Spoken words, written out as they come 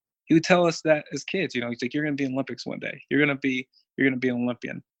he would tell us that as kids. He's like, "You're gonna be in the Olympics one day. You're gonna be an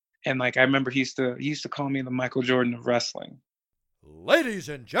Olympian." And like I remember he used to call me the Michael Jordan of wrestling. Ladies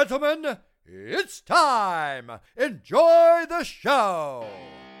and gentlemen, it's time. Enjoy the show.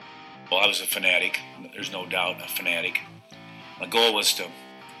 Well, I was a fanatic. There's no doubt a fanatic. My goal was to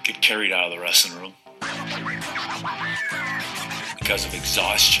get carried out of the wrestling room because of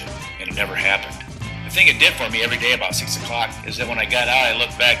exhaustion, and it never happened. The thing it did for me every day about 6 o'clock is that when I got out, I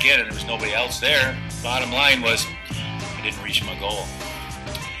looked back in and there was nobody else there. Bottom line was I didn't reach my goal.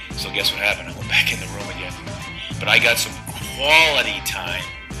 So guess what happened? I went back in the room again. But I got some quality time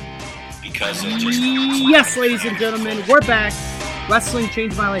because of just... Yes, ladies and gentlemen, we're back. Wrestling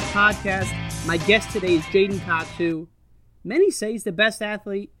Changed My Life podcast. My guest today is Jaden Katsu. Many say he's the best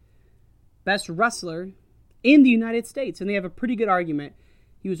athlete, best wrestler in the United States, and they have a pretty good argument.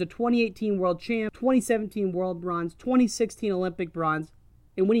 He was a 2018 world champ, 2017 world bronze, 2016 Olympic bronze,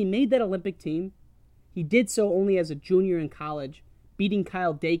 and when he made that Olympic team, he did so only as a junior in college, beating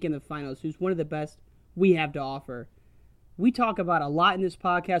Kyle Dake in the finals, who's one of the best we have to offer. We talk about a lot in this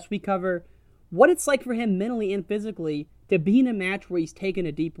podcast. We cover what it's like for him mentally and physically to be in a match where he's taken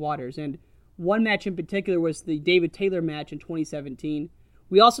to deep waters, and one match in particular was the David Taylor match in 2017.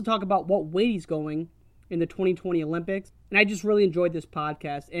 We also talk about what weight he's going in the 2020 Olympics, and I just really enjoyed this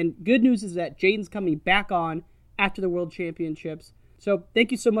podcast. And good news is that Jaden's coming back on after the World Championships. So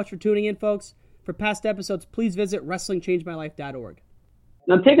thank you so much for tuning in, folks. For past episodes, please visit WrestlingChangeMyLife.org.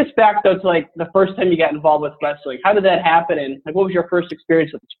 Now take us back, though, to like the first time you got involved with wrestling. How did that happen, and like what was your first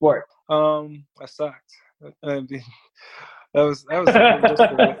experience with the sport? I sucked. That was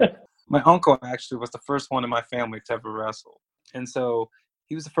my uncle actually was the first one in my family to ever wrestle. And so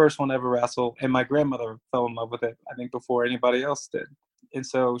he was the first one to ever wrestle. And my grandmother fell in love with it, I think, before anybody else did. And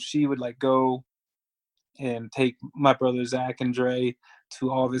so she would like go and take my brother Zach and Dre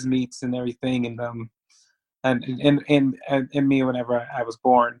to all of his meets and everything, and me whenever I was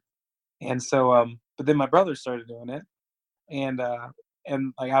born. And so but then my brother started doing it. And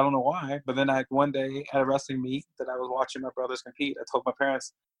like I don't know why, but then one day at a wrestling meet that I was watching my brothers compete, I told my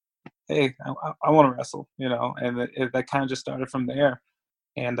parents, "Hey, I want to wrestle," and that kind of just started from there,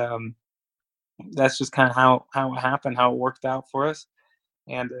 and that's just kind of how it happened, how it worked out for us,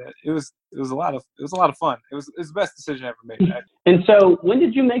 and it was a lot of fun. It was the best decision I ever made. And so, when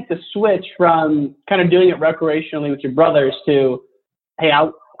did you make the switch from kind of doing it recreationally with your brothers to, hey,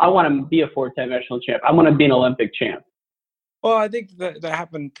 I want to be a 4-time national champ, I want to be an Olympic champ? Well, I think that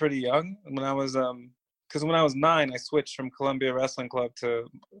happened pretty young. When I was, because when I was 9, I switched from Columbia Wrestling Club to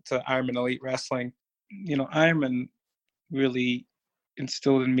Ironman Elite Wrestling. Ironman really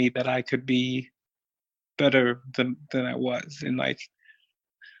instilled in me that I could be better than I was. And like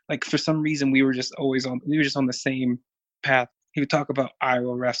for some reason, we were just on the same path. He would talk about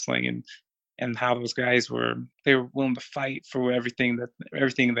Iowa wrestling and how those guys were willing to fight for everything they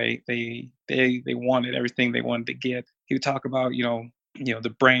wanted, everything they wanted to get. He would talk about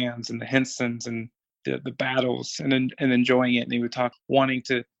the brands and the Hensons and the battles and enjoying it. And he would talk wanting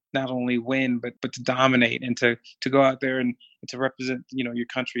to not only win but to dominate and to go out there and to represent your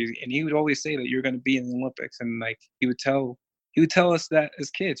country. And he would always say that you're going to be in the Olympics. And like he would tell us that as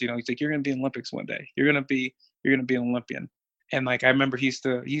kids. He's like, you're going to be in the Olympics one day. You're going to be an Olympian. And like I remember he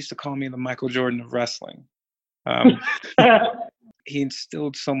used to call me the Michael Jordan of wrestling. He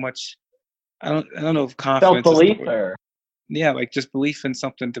instilled so much. I don't know if confidence, self-belief, or like just belief in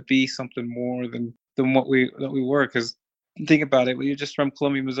something, to be something more than what we were. Because think about it, we were just from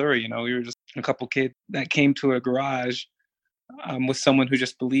Columbia, Missouri. We were just a couple kids that came to a garage with someone who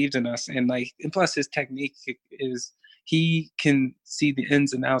just believed in us. And plus his technique is, he can see the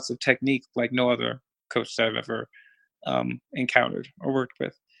ins and outs of technique like no other coach that I've ever encountered or worked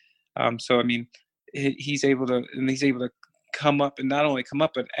with. So I mean, he's able to come up, and not only come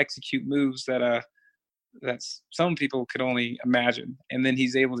up but execute moves that some people could only imagine, and then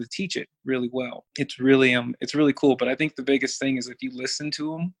he's able to teach it really well. It's really cool. But I think the biggest thing is if you listen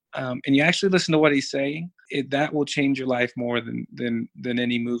to him and you actually listen to what he's saying, that will change your life more than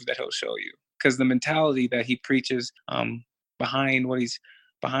any move that he'll show you, because the mentality that he preaches behind what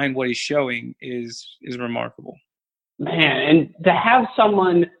he's showing is remarkable. Man, and to have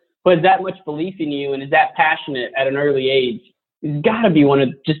someone who has that much belief in you and is that passionate at an early age, it's got to be one of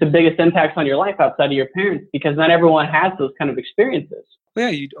just the biggest impacts on your life outside of your parents, because not everyone has those kind of experiences. Yeah,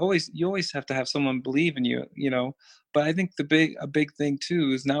 you always have to have someone believe in you, But I think a big thing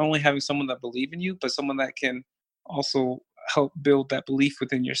too is not only having someone that believe in you, but someone that can also help build that belief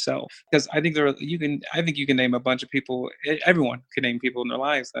within yourself. Because I think you can name a bunch of people. Everyone can name people in their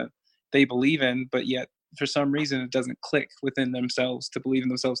lives that they believe in, but yet for some reason it doesn't click within themselves to believe in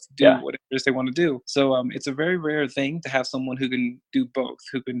themselves to do whatever it is they want to do. So it's a very rare thing to have someone who can do both,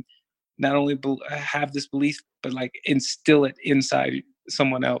 who can not only have this belief, but like instill it inside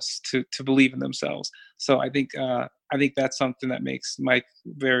someone else to believe in themselves. So I think that's something that makes Mike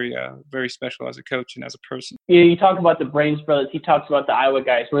very special as a coach and as a person. You talk about the Brains brothers. He talks about the Iowa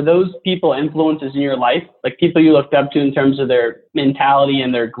guys. Were those people influences in your life, like people you looked up to in terms of their mentality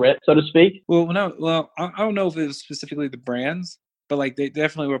and their grit, so to speak? Well, I don't know if it was specifically the Brands, but like they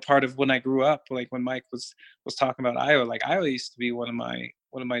definitely were part of when I grew up. Like when Mike was talking about Iowa, like Iowa used to be one of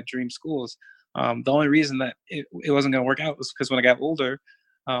my dream schools. The only reason that it wasn't going to work out was because when I got older,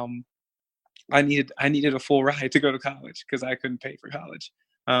 I needed a full ride to go to college because I couldn't pay for college.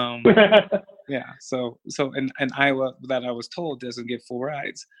 Yeah. So and Iowa, that I was told, doesn't give full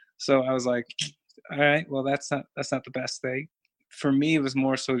rides. So I was like, all right, well that's not the best thing. For me, it was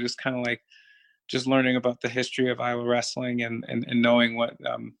more so just kind of like just learning about the history of Iowa wrestling and knowing what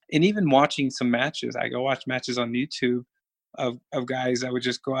and even watching some matches. I go watch matches on YouTube of guys that would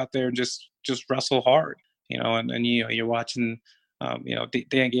just go out there and just wrestle hard, and you're watching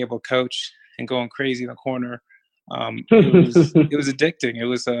Dan Gable coach and going crazy in the corner. It was addicting. It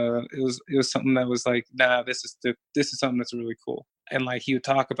was something that was like, nah, this is something that's really cool. And like he would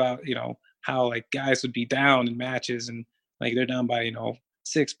talk about, how like guys would be down in matches and like they're down by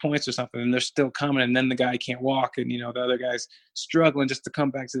 6 points or something and they're still coming, and then the guy can't walk and the other guy's struggling just to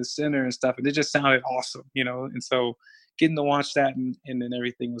come back to the center and stuff, and it just sounded awesome, and so getting to watch that and then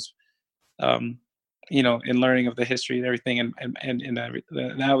everything was and learning of the history and everything and that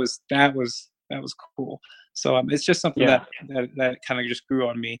was cool. So it's just something that kind of just grew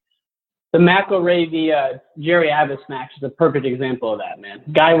on me. The McElroy v. Jerry Abbas match is a perfect example of that, man.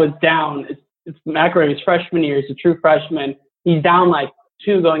 Guy was down. It's McElroy's freshman year. He's a true freshman. He's down like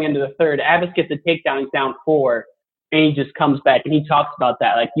 2 going into the third. Abbas gets a takedown. He's down 4, and he just comes back. And he talks about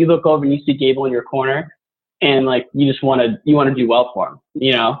that. Like you look over and you see Gable in your corner, and like you just want to do well for him,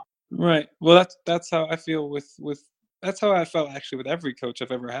 Right. Well, that's how I feel with that's how I felt actually with every coach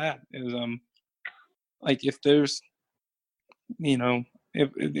I've ever had. Is like if there's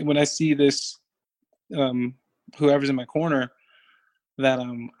if when I see this whoever's in my corner that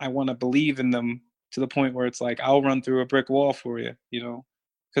I want to believe in them to the point where it's like I'll run through a brick wall for you,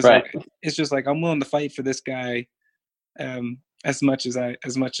 because like, it's just like I'm willing to fight for this guy as much as I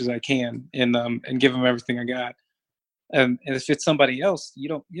can and give him everything I got. And if it's somebody else, you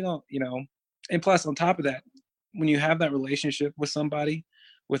don't. And plus, on top of that, when you have that relationship with somebody,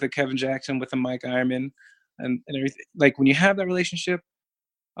 with a Kevin Jackson, with a Mike Ironman, and everything, like when you have that relationship,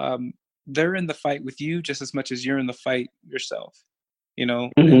 they're in the fight with you just as much as you're in the fight yourself.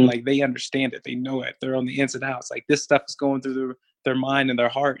 And like they understand it, they know it, they're on the ins and outs. Like this stuff is going through their mind and their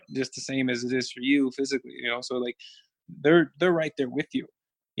heart just the same as it is for you physically. So like they're right there with you.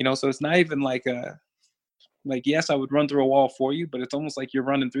 So it's not even like yes, I would run through a wall for you, but it's almost like you're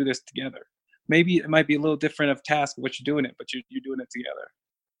running through this together. Maybe it might be a little different of task what you're doing it, but you're doing it together.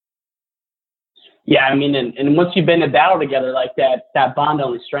 Yeah, I mean, and once you've been in battle together like that, that bond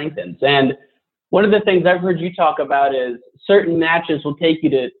only strengthens. And one of the things I've heard you talk about is certain matches will take you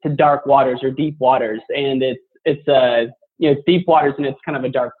to dark waters or deep waters, and it's deep waters and it's kind of a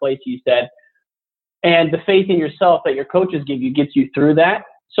dark place, you said. And the faith in yourself that your coaches give you gets you through that.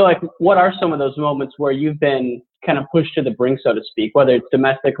 So, like, what are some of those moments where you've been kind of pushed to the brink, so to speak, whether it's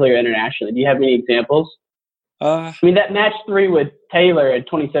domestically or internationally? Do you have any examples? I mean, that match 3 with Taylor in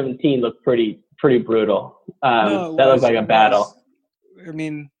 2017 looked pretty brutal. That looked like a battle. I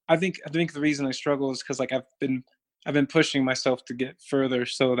mean, I think the reason I struggle is because like I've been pushing myself to get further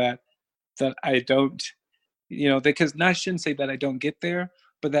so that I don't, because I shouldn't say that I don't get there,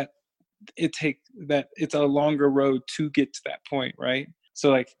 but that it's a longer road to get to that point, right? So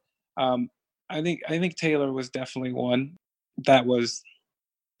like, I think Taylor was definitely one that was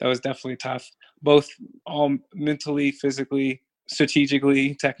definitely tough, both all mentally, physically,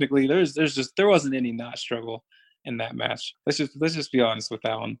 strategically, technically. There wasn't any not struggle in that match. Let's just be honest with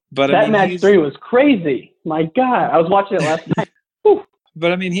that one. But that match 3 was crazy. My God, I was watching it last night.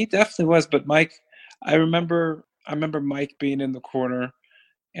 But I mean, he definitely was. But Mike, I remember Mike being in the corner,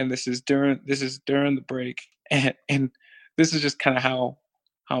 and this is during the break, and this is just kind of how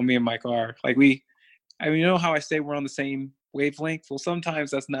me and Mike are. Like how I say we're on the same wavelength? Well,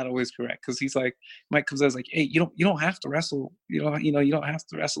 sometimes that's not always correct, because he's like, Mike comes out, is like, hey, you don't have to wrestle. You don't have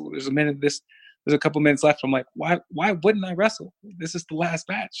to wrestle. There's a couple minutes left. I'm like, why wouldn't I wrestle? This is the last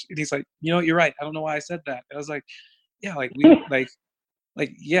match. And he's like, you're right. I don't know why I said that. And I was like, yeah, like we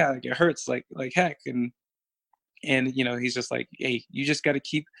yeah, like it hurts like heck. And he's just like, hey, you just got to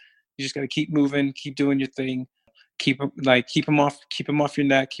keep You just got to keep moving, keep doing your thing, keep him off your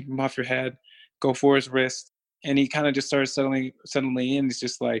neck, keep him off your head, go for his wrist. And he kind of just started settling in. He's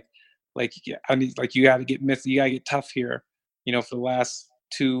just like, yeah, I mean, like you got to get tough here, for the last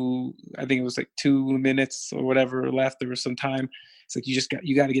I think it was like 2 minutes or whatever left. There was some time. It's like,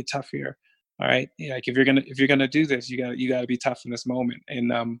 you got to get tough here. All right. Yeah, like if you're gonna do this, you got to be tough in this moment.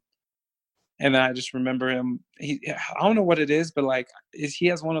 And I just remember him. I don't know what it is, but like, he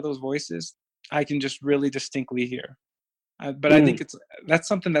has one of those voices I can just really distinctly hear. But I think that's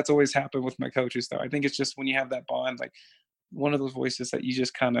something that's always happened with my coaches, though. I think it's just when you have that bond, like one of those voices that you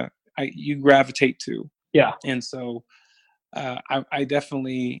just kind of you gravitate to. Yeah. And so I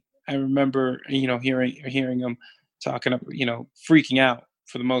definitely remember hearing him talking, freaking out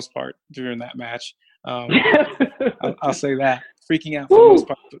for the most part during that match. I'll say that freaking out for the most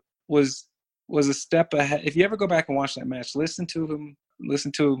part was a step ahead. If you ever go back and watch that match, listen to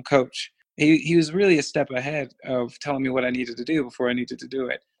him coach. He was really a step ahead of telling me what I needed to do before I needed to do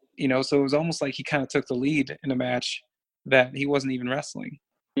it. So it was almost like he kind of took the lead in a match that he wasn't even wrestling.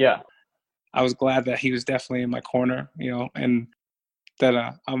 Yeah. I was glad that he was definitely in my corner, and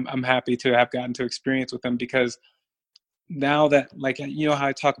that I'm happy to have gotten to experience with him, because now that, like, how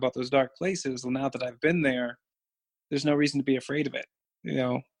I talk about those dark places, well, now that I've been there, there's no reason to be afraid of it.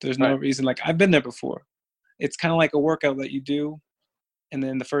 There's no reason. Like, I've been there before. It's kind of like a workout that you do, and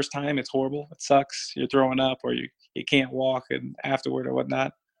then the first time it's horrible, it sucks, you're throwing up, or you can't walk and afterward or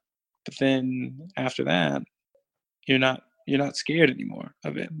whatnot. But then after that, you're not scared anymore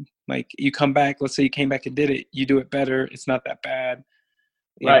of it. Like, you come back, let's say you came back and did it, you do it better, it's not that bad.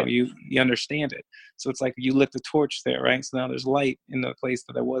 You understand it. So it's like you lit the torch there, right? So now there's light in the place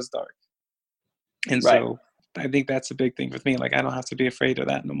that it was dark. And so I think that's a big thing with me. Like, I don't have to be afraid of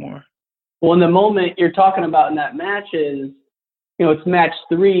that no more. Well, in the moment you're talking about in that match is, it's match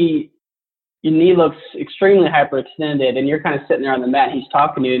 3, your knee looks extremely hyperextended, and you're kind of sitting there on the mat, he's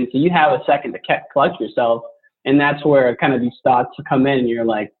talking to you, and so you have a second to collect yourself, and that's where kind of these thoughts come in, and you're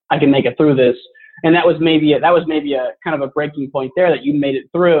like, I can make it through this. And that was maybe a kind of a breaking point there, that you made it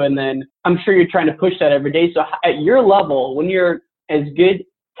through, and then I'm sure you're trying to push that every day. So at your level, when you're as good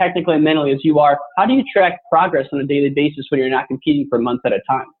technically and mentally as you are, how do you track progress on a daily basis when you're not competing for months at a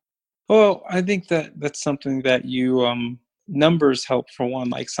time? Well, I think that's something that numbers help, for one,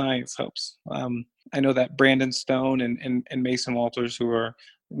 like science helps. I know that Brandon Stone and Mason Walters,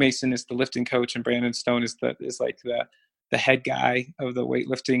 Mason is the lifting coach, and Brandon Stone is like the head guy of the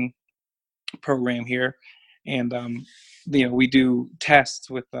weightlifting program here. And we do tests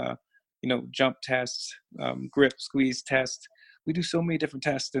with jump tests, grip, squeeze tests. We do so many different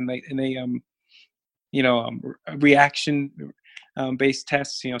tests, and they reaction based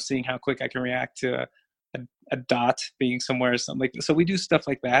tests, seeing how quick I can react to a dot being somewhere or something like that. So we do stuff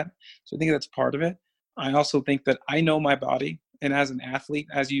like that. So I think that's part of it. I also think that I know my body, and as an athlete,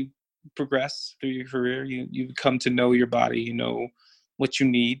 as you progress through your career, you come to know your body. You know what you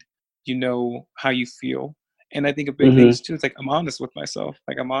need. You know how you feel. And I think a big thing is too, it's like, I'm honest with myself.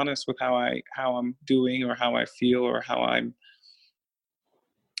 Like, I'm honest with how I'm doing, or how I feel, or how I'm,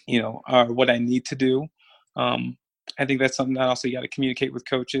 or what I need to do. I think that's something that also you got to communicate with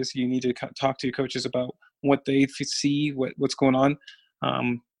coaches. You need to talk to your coaches about what they see, what's going on,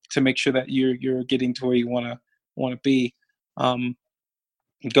 to make sure that you're getting to where you want to be.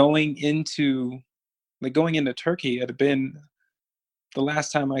 Going into Turkey, it had been, the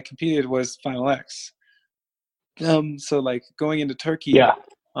last time I competed was Final X. So like going into Turkey,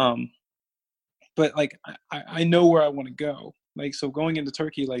 but like I know where I want to go. Like, so going into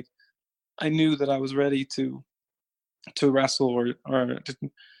Turkey, like, I knew that I was ready to wrestle, or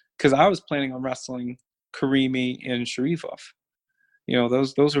because I was planning on wrestling Karimi and Sharifov.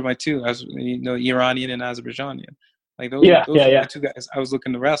 Those are my two. As Iranian and Azerbaijanian. Like those are the two guys I was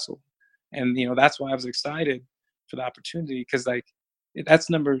looking to wrestle, and that's why I was excited for the opportunity, because like that's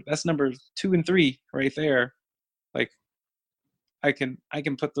number 2 and 3 right there. Like I can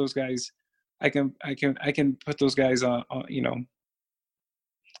put those guys. I can put those guys on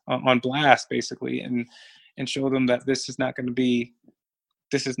blast, basically, and show them that this is not going to be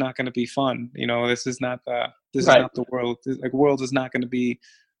fun. This is not the world. Like, world is not going to be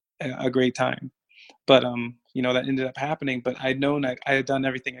a great time. But that ended up happening. But I'd known I had done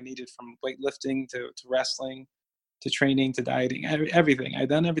everything I needed, from weightlifting to wrestling to training to dieting, everything. I'd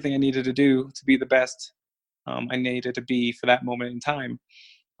done everything I needed to do to be the best I needed to be for that moment in time.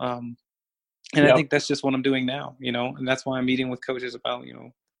 And I think that's just what I'm doing now, and that's why I'm meeting with coaches about,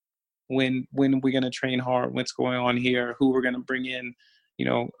 when we're going to train hard, what's going on here, who we're going to bring in.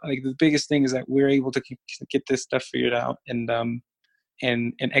 Like, the biggest thing is that we're able to get this stuff figured out, and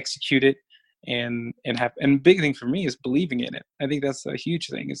and execute it, and big thing for me is believing in it. I think that's a huge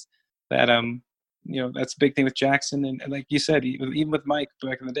thing, is that that's a big thing with Jackson, and like you said, even with Mike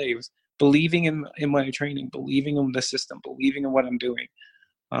back in the day, it was believing in my training, believing in the system, believing in what I'm doing.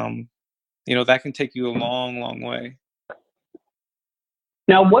 That can take you a long, long way.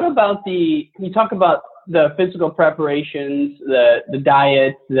 Now, what about you talk about the physical preparations, the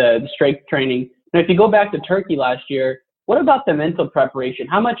diet, the strength training. Now, if you go back to Turkey last year, what about the mental preparation?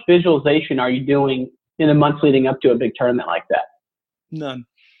 How much visualization are you doing in the months leading up to a big tournament like that? None.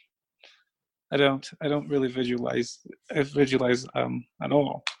 I don't really visualize at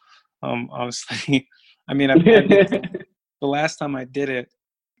all. Honestly, I mean, the last time I did it,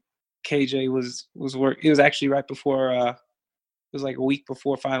 KJ was work. It was actually right before. It was like a week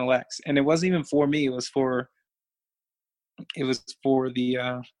before Final X, and it wasn't even for me. It was for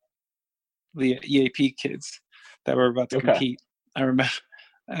the EAP kids that were about to compete. I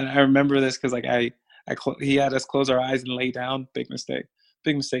remember this because like he had us close our eyes and lay down. Big mistake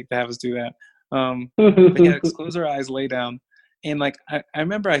to have us do that. But he had us close our eyes, lay down, and like I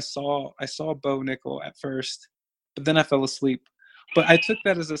remember I saw Bo Nickel at first, but then I fell asleep. But I took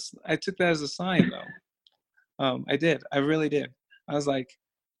that as a sign though. I did. I really did. I was like,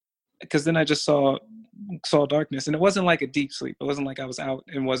 because then I just saw darkness, and it wasn't like a deep sleep. It wasn't like I was out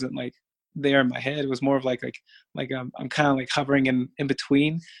and wasn't like there in my head. It was more of like I'm kind of like hovering in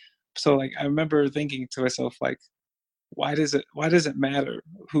between. So like I remember thinking to myself like, why does it matter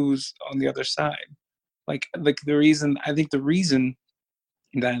who's on the other side? Like the reason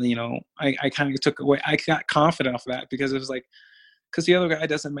that I kind of took away, I got confident off that because it was like, because the other guy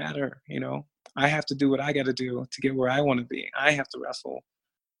doesn't matter. I have to do what I got to do to get where I want to be. I have to wrestle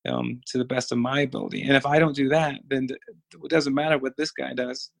to the best of my ability. And if I don't do that, then it doesn't matter what this guy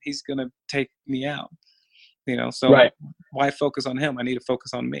does. He's going to take me out, so right. Why focus on him? I need to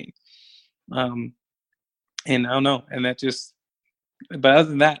focus on me. And I don't know. And that just, but other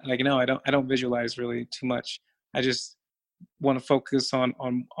than that, like, no, I don't visualize really too much. I just want to focus on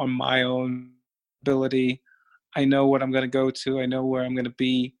my own ability. I know what I'm going to go to. I know where I'm going to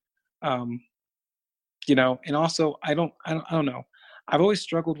be. And also I don't know. I've always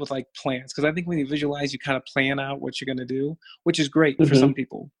struggled with like plans, because I think when you visualize, you kind of plan out what you're going to do, which is great for some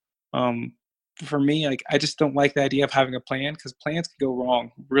people. For me, like, I just don't like the idea of having a plan, because plans can go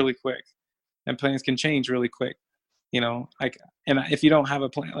wrong really quick, and plans can change really quick. If you don't have a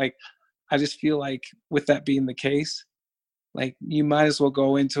plan, like, I just feel like with that being the case, like, you might as well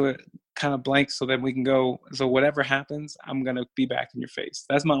go into it kind of blank, so that we can go. So whatever happens, I'm gonna be back in your face.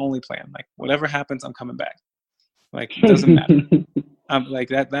 That's my only plan. Like, whatever happens, I'm coming back. Like, it doesn't matter. I'm like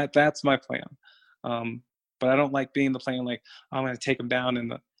that's my plan. But I don't like being the plan. Like, I'm gonna take him down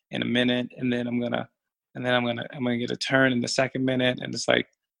in a minute, and then I'm gonna get a turn in the second minute, and it's like,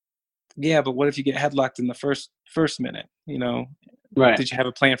 yeah, but what if you get headlocked in the first minute? Right? Did you have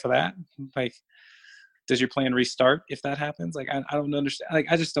a plan for that? Like, does your plan restart if that happens? Like, I don't understand. Like,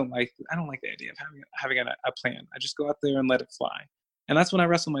 I don't like the idea of having a plan. I just go out there and let it fly. And that's when I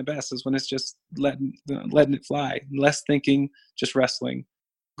wrestle my best, is when it's just letting it fly, less thinking, just wrestling,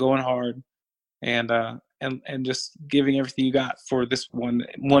 going hard, and just giving everything you got for this one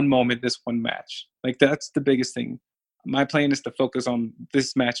moment, this one match. Like, that's the biggest thing. My plan is to focus on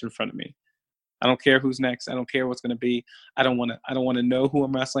this match in front of me. I don't care who's next. I don't care what's going to be. I don't want to know who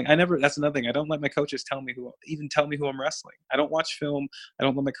I'm wrestling. That's another thing. I don't let my coaches tell me who I'm wrestling. I don't watch film. I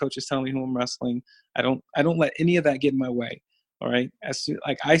don't let my coaches tell me who I'm wrestling. I don't let any of that get in my way. All right.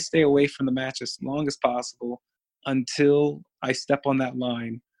 I stay away from the match as long as possible until I step on that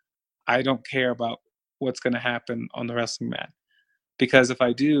line. I don't care about what's going to happen on the wrestling mat, because if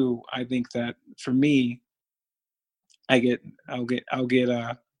I do, I think that for me, I'll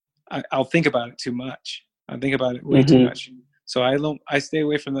think about it too much. I think about it way too much. So I stay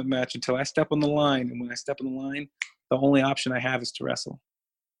away from the match until I step on the line. And when I step on the line, the only option I have is to wrestle.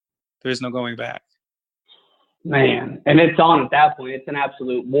 There's no going back. Man, and it's on at that point. It's an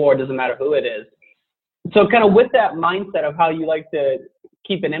absolute war. It doesn't matter who it is. So kind of with that mindset of how you like to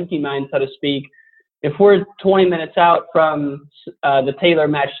keep an empty mind, so to speak, if we're 20 minutes out from the Taylor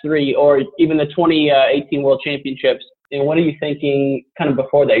Match 3 or even the 2018 World Championships, and what are you thinking kind of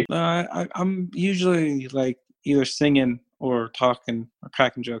before that? I'm usually like either singing or talking or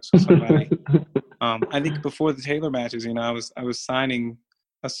cracking jokes with somebody. I think before the Taylor matches, I was signing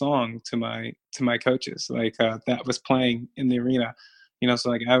a song to my coaches, like that was playing in the arena.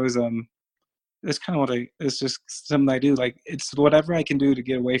 So like I was it's kind of it's just something I do. Like, it's whatever I can do to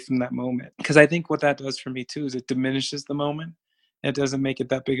get away from that moment, because I think what that does for me too is it diminishes the moment. It doesn't make it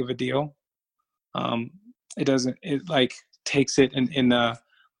that big of a deal. It doesn't, takes it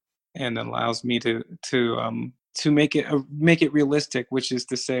and allows me to make it realistic, which is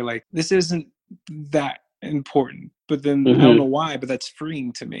to say, like, this isn't that important, but then I don't know why, but that's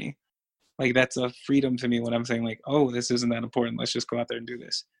freeing to me. Like, that's a freedom to me when I'm saying, like, oh, this isn't that important, let's just go out there and do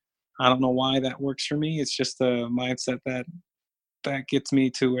this. I don't know why that works for me. It's just a mindset that gets me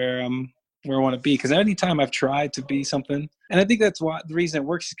to where I want to be. Because anytime I've tried to be something, and I think that's why the reason it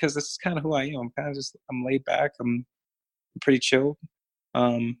works is because this is kind of who I am. I'm laid back. I'm pretty chill.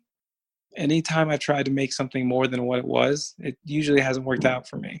 Anytime I tried to make something more than what it was, it usually hasn't worked out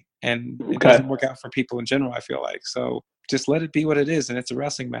for me, and it doesn't work out for people in general, I feel like. So just let it be what it is, and it's a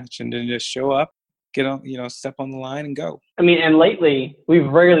wrestling match, and then just show up, get on, step on the line and go. I mean, and lately we've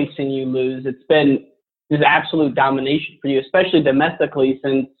rarely seen you lose. It's been this absolute domination for you, especially domestically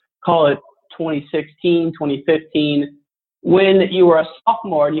since, call it 2016, 2015, when you were a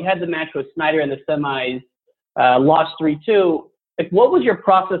sophomore and you had the match with Snyder in the semis, lost 3-2. Like, what was your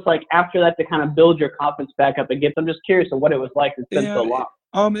process like after that to kind of build your confidence back up again? I'm just curious of what it was like. It's been so long.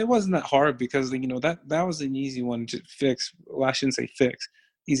 It wasn't that hard because, that was an easy one to fix. Well, I shouldn't say fix.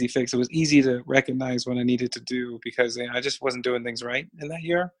 Easy fix. It was easy to recognize what I needed to do because I just wasn't doing things right in that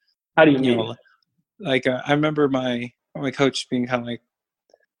year. How do you mean? I remember my coach being kind of like,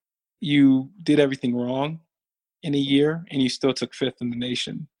 you did everything wrong in a year and you still took 5th in the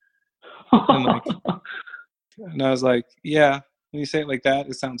nation. And I was like, yeah, when you say it like that,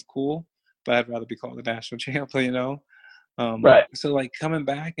 it sounds cool, but I'd rather be called the national champ, Right. So like coming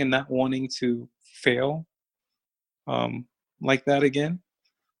back and not wanting to fail like that again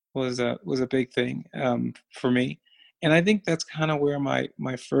was a big thing for me. And I think that's kind of where my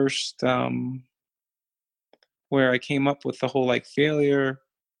first where I came up with the whole, like, failure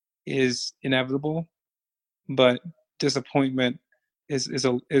is inevitable, but disappointment is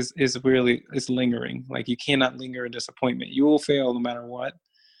lingering. Like, you cannot linger in disappointment. You will fail no matter what,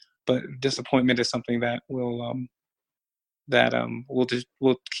 but disappointment is something that will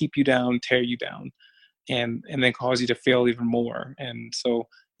keep you down, tear you down, and then cause you to fail even more. And so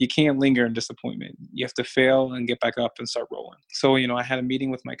you can't linger in disappointment. You have to fail and get back up and start rolling. So, I had a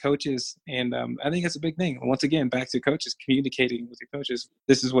meeting with my coaches, and I think it's a big thing. Once again, back to coaches, communicating with your coaches.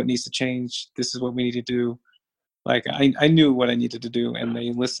 This is what needs to change. This is what we need to do. Like, I knew what I needed to do, and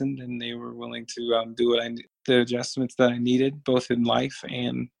they listened, and they were willing to do the adjustments that I needed, both in life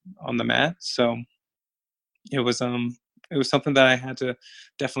and on the mat. So it was something that I had to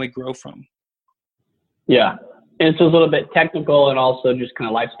definitely grow from. Yeah. And so a little bit technical and also just kind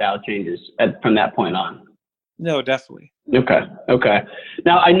of lifestyle changes from that point on. No, definitely. Okay.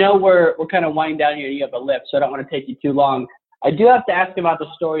 Now, I know we're kind of winding down here and you have a lift, so I don't want to take you too long. I do have to ask about the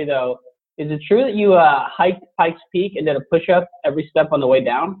story, though. Is it true that you hiked Pikes Peak and did a push-up every step on the way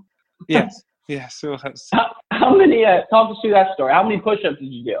down? Yes. Yeah. So how many, talk us through that story. How many push-ups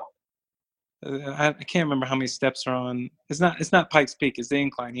did you do? I can't remember how many steps are on. It's not Pikes Peak. It's the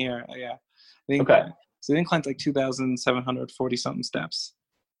incline here. Yeah. The incline. Okay. So the incline's like 2,740 something steps.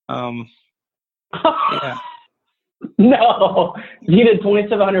 Yeah. No. You did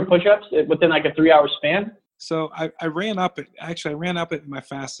 2,700 push-ups within like a 3-hour span? So I ran up it my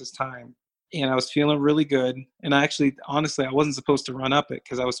fastest time, and I was feeling really good. And honestly, I wasn't supposed to run up it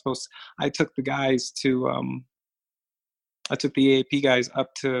because I took the guys to I took the AAP guys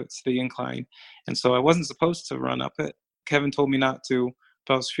up to the incline, and so I wasn't supposed to run up it. Kevin told me not to,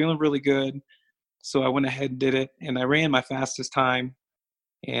 but I was feeling really good. So I went ahead and did it, and I ran my fastest time,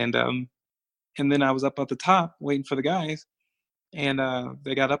 and then I was up at the top waiting for the guys, and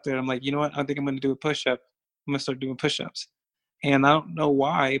they got up there. I'm like, you know what? I think I'm going to do a push-up. I'm going to start doing push-ups, and I don't know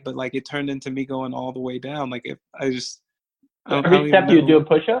why, but like it turned into me going all the way down. Like every step you do a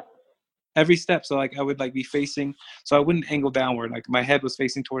push-up. Every step, so like I would like be facing, so I wouldn't angle downward. Like my head was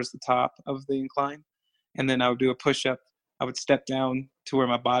facing towards the top of the incline, and then I would do a push-up. I would step down to where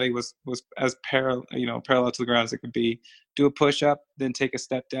my body was as parallel to the ground as it could be. Do a push-up, then take a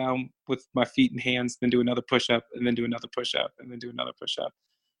step down with my feet and hands, then do another push-up, and then do another push-up, and then do another push-up,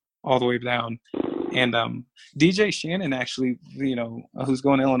 all the way down. And DJ Shannon actually, who's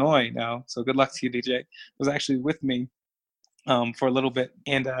going to Illinois now, so good luck to you, DJ, was actually with me for a little bit,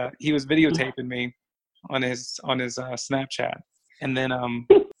 and he was videotaping me on his Snapchat, and then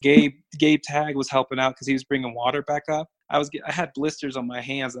Gabe Tag was helping out because he was bringing water back up. I had blisters on my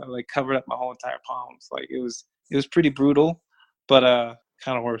hands that like covered up my whole entire palms. Like it was pretty brutal, but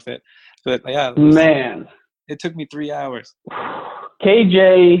kind of worth it. But yeah, man, it took me 3 hours.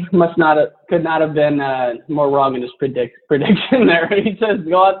 KJ could not have been more wrong in his prediction there. He says,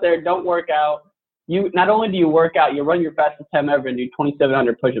 go out there, don't work out. You not only do you work out, you run your fastest time ever and do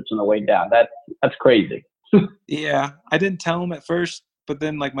 2,700 push-ups on the way down. That's crazy. Yeah, I didn't tell him at first, but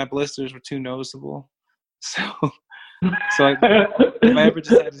then like my blisters were too noticeable. So, if I ever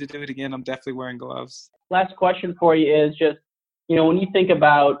decided to do it again, I'm definitely wearing gloves. Last question for you is just, when you think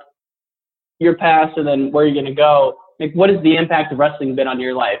about your past and then where you're going to go, like what has the impact of wrestling been on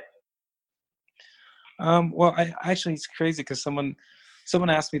your life? Well, I actually, it's crazy because someone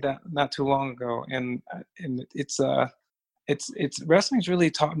asked me that not too long ago, and it's wrestling's really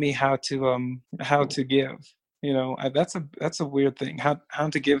taught me how to give. That's a weird thing. How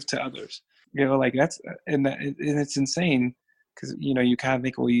to give to others. Like and it's insane because you kind of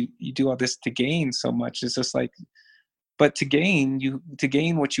think, well, you do all this to gain so much. It's just like, but to gain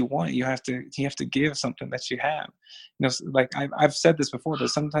what you want, you have to give something that you have. Like I've said this before, but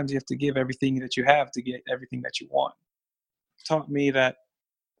sometimes you have to give everything that you have to get everything that you want. It taught me that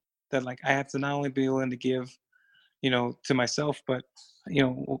like I have to not only be willing to give, to myself, but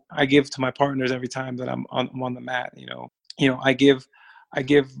I give to my partners every time that I'm on the mat. I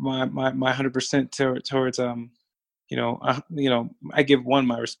give my 100% towards I give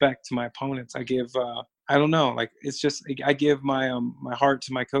my respect to my opponents. I give I don't know, like it's just I give my my heart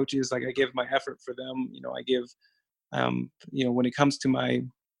to my coaches. Like I give my effort for them. I give when it comes to my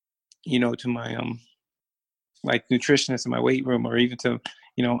to my like nutritionist in my weight room, or even to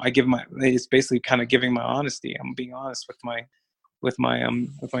I give it's basically kind of giving my honesty. I'm being honest with my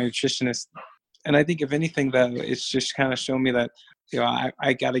nutritionist. And I think if anything, that it's just kind of shown me that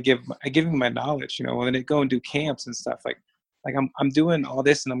I gotta give my knowledge. When I go and do camps and stuff, like I'm doing all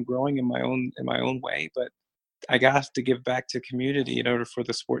this and I'm growing in my own way, but I got to give back to community in order for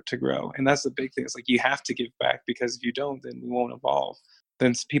the sport to grow. And that's the big thing. It's like you have to give back, because if you don't, then we won't evolve.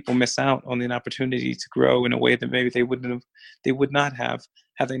 Then people miss out on an opportunity to grow in a way that maybe they would not have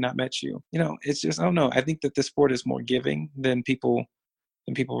had they not met you. It's just, I don't know. I think that the sport is more giving than people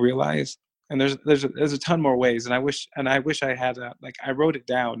realize. And there's a ton more ways. And I wish I had I wrote it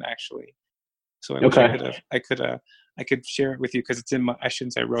down actually. So I wish I could share it with you, because it's in I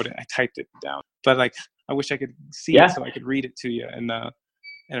shouldn't say I wrote it. I typed it down. But I wish I could see it so I could read it to you and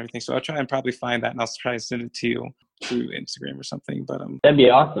everything. So I'll try and probably find that, and I'll try and send it to you through Instagram or something. But that'd be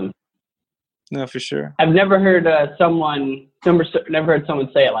awesome. No, for sure. I've never heard someone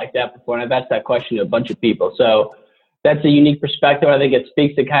say it like that before, and I've asked that question to a bunch of people. So that's a unique perspective. I think it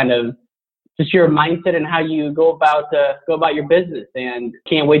speaks to kind of just your mindset and how you go about your business. And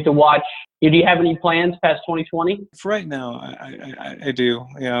can't wait to watch. Do you have any plans past 2020? For right now, I do.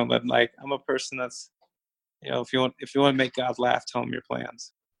 But I'm a person that's, if you want to make God laugh, tell him your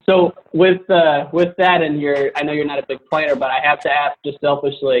plans. So with that, and I know you're not a big planner, but I have to ask just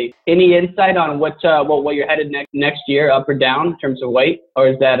selfishly, any insight on what you're headed next year, up or down in terms of weight, or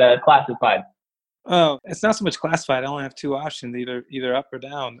is that classified? Oh, it's not so much classified. I only have two options, either up or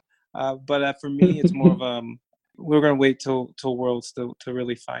down. But for me, it's more of we're going to wait till Worlds to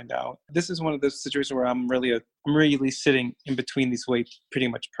really find out. This is one of those situations where I'm really sitting in between these weights pretty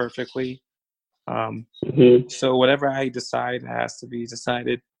much perfectly. So whatever I decide has to be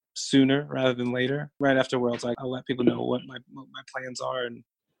decided sooner rather than later. Right after Worlds, I'll let people know what my plans are, and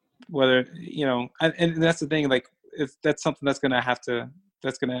whether and that's the thing. Like, if that's something that's gonna have to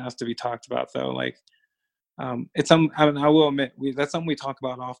be talked about, though. Like, it's some. I will admit, that's something we talk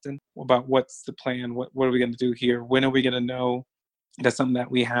about often, about what's the plan, what are we going to do here, when are we going to know. That's something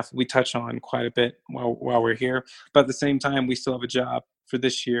that we touch on quite a bit while we're here. But at the same time, we still have a job for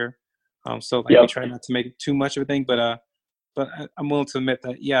this year. So we try not to make it too much of a thing, but I'm willing to admit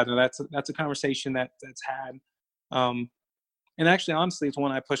that that's a conversation that's had. And actually, honestly, it's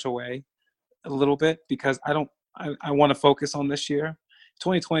one I push away a little bit, because I want to focus on this year.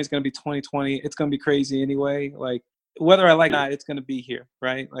 2020 is going to be 2020. It's going to be crazy anyway. Like, whether I like it or not, it's going to be here,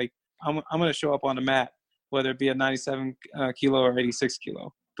 right? Like, I'm going to show up on the mat, whether it be a 97 kilo or 86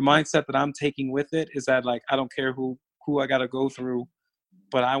 kilo. The mindset that I'm taking with it is that, like, I don't care who I got to go through,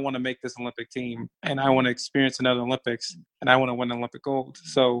 but I want to make this Olympic team, and I want to experience another Olympics, and I want to win Olympic gold.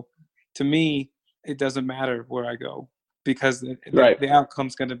 So to me, it doesn't matter where I go, because the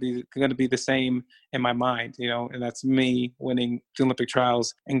outcome's going to be the same in my mind, and that's me winning the Olympic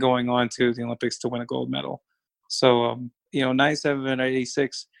trials and going on to the Olympics to win a gold medal. So 97 or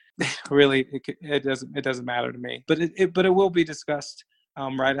 86, really, it doesn't matter to me. But it will be discussed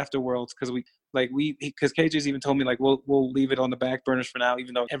right after Worlds, because KJ's even told me, like, we'll leave it on the back burners for now,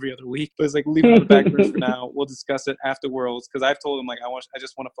 even though every other week. But it's like, leave it on the back burners for now. We'll discuss it after Worlds, because I've told him, like, I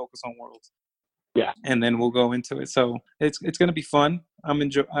just want to focus on Worlds. Yeah. And then we'll go into it. So it's going to be fun. I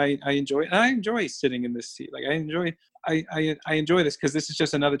enjoy it. And I enjoy sitting in this seat. Like, I enjoy this, because this is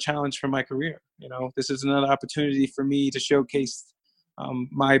just another challenge for my career. This is another opportunity for me to showcase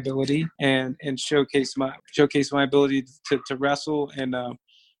my ability and showcase my ability to wrestle and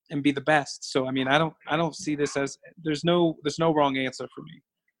be the best. So I mean, I don't see this as there's no wrong answer for me.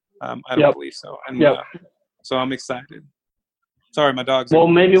 I don't believe so, and so I'm excited. Sorry, my dog's. Well,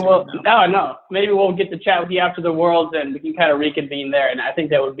 maybe maybe we'll get to chat with you after the Worlds, and we can kind of reconvene there. And I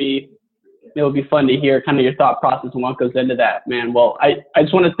think it would be fun to hear kind of your thought process and what goes into that, man. Well, I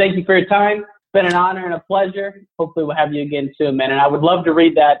just want to thank you for your time. It's been an honor and a pleasure. Hopefully we'll have you again soon, man. And I would love to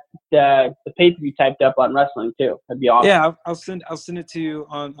read that the paper you typed up on wrestling too. That'd be awesome. Yeah, I'll send it to you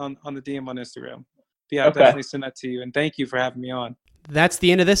on the DM on Instagram. Yeah, I'll definitely send that to you. And thank you for having me on. That's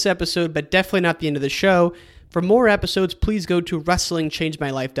the end of this episode, but definitely not the end of the show. For more episodes, please go to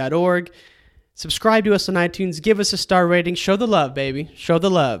WrestlingChangeMyLife.org. Subscribe to us on iTunes. Give us a star rating. Show the love, baby. Show the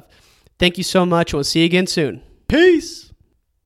love. Thank you so much. We'll see you again soon. Peace.